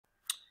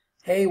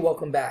Hey,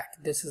 welcome back.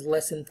 This is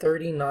lesson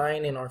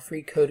 39 in our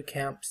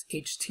freeCodeCamp's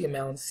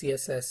HTML and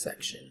CSS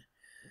section.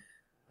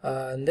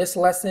 In this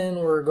lesson,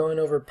 we're going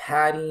over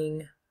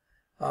padding.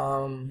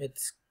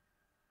 It's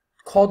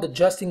called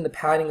adjusting the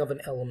padding of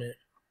an element.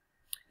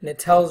 And it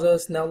tells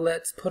us, now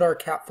let's put our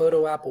cat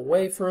photo app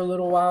away for a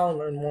little while and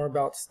learn more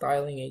about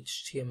styling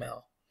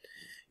HTML.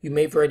 You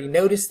may have already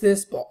noticed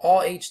this, but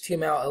all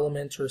HTML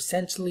elements are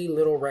essentially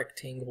little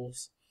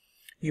rectangles.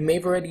 You may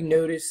have already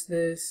noticed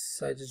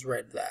this. I just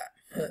read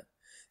that.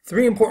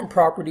 Three important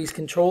properties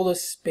control the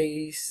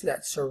space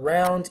that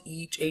surrounds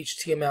each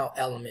HTML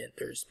element.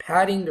 There's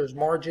padding, there's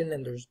margin,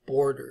 and there's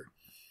border.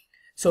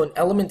 So an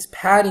element's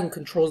padding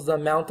controls the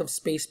amount of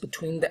space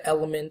between the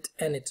element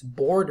and its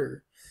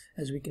border.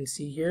 As we can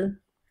see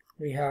here,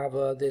 we have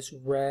this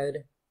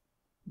red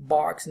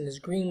box and this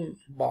green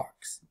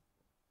box.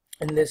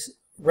 In this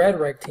red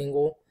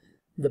rectangle,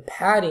 the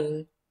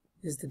padding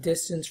is the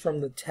distance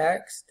from the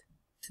text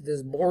to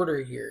this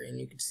border here. And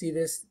you can see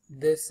this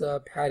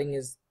padding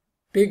is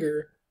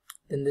bigger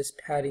than this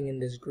padding in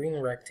this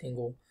green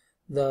rectangle.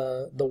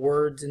 The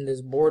words in this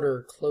border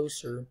are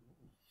closer.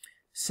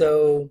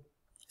 So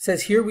it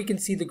says here we can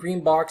see the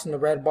green box and the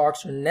red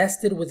box are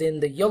nested within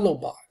the yellow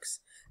box.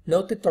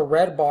 Note that the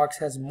red box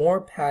has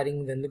more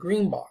padding than the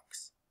green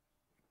box.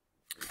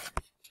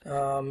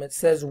 It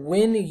says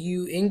when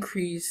you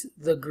increase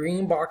the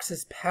green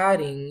box's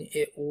padding,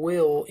 it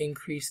will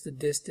increase the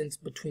distance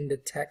between the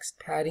text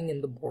padding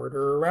and the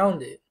border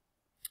around it.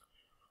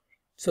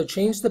 So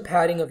change the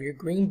padding of your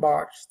green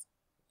box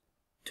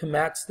to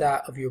match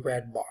that of your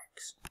red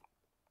box.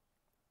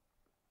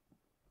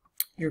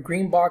 Your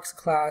green box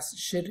class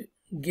should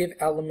give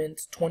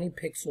elements 20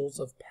 pixels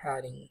of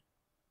padding.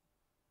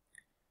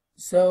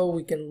 So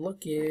we can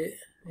look at,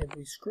 if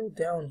we scroll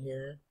down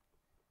here,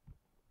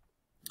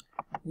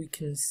 we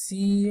can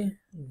see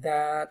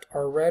that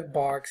our red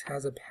box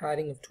has a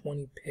padding of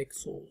 20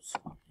 pixels.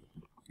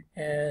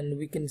 And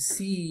we can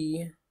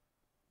see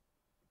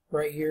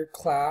right here,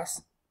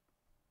 class,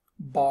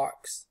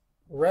 box,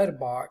 red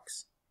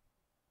box.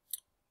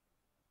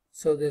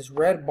 So this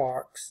red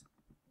box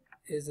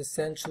is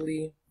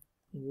essentially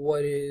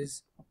what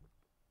is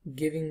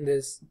giving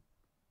this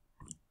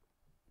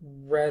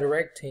red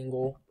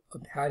rectangle a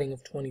padding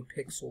of 20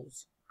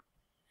 pixels.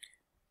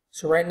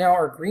 So right now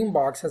our green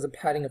box has a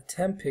padding of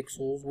 10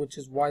 pixels, which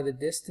is why the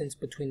distance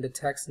between the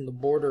text and the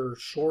border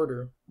is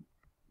shorter.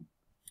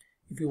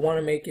 If you want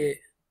to make it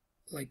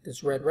like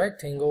this red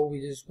rectangle,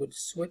 we just would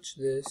switch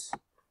this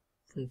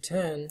from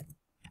 10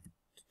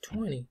 to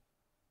 20.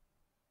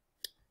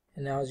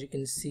 And now as you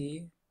can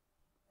see,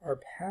 our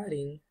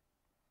padding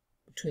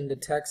between the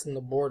text and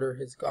the border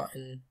has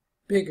gotten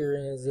bigger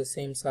and is the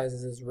same size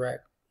as this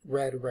red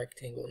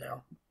rectangle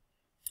now.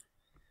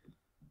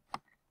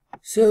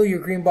 So your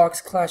green box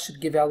class should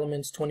give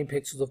elements 20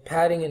 pixels of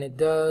padding, and it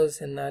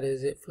does, and that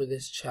is it for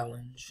this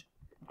challenge.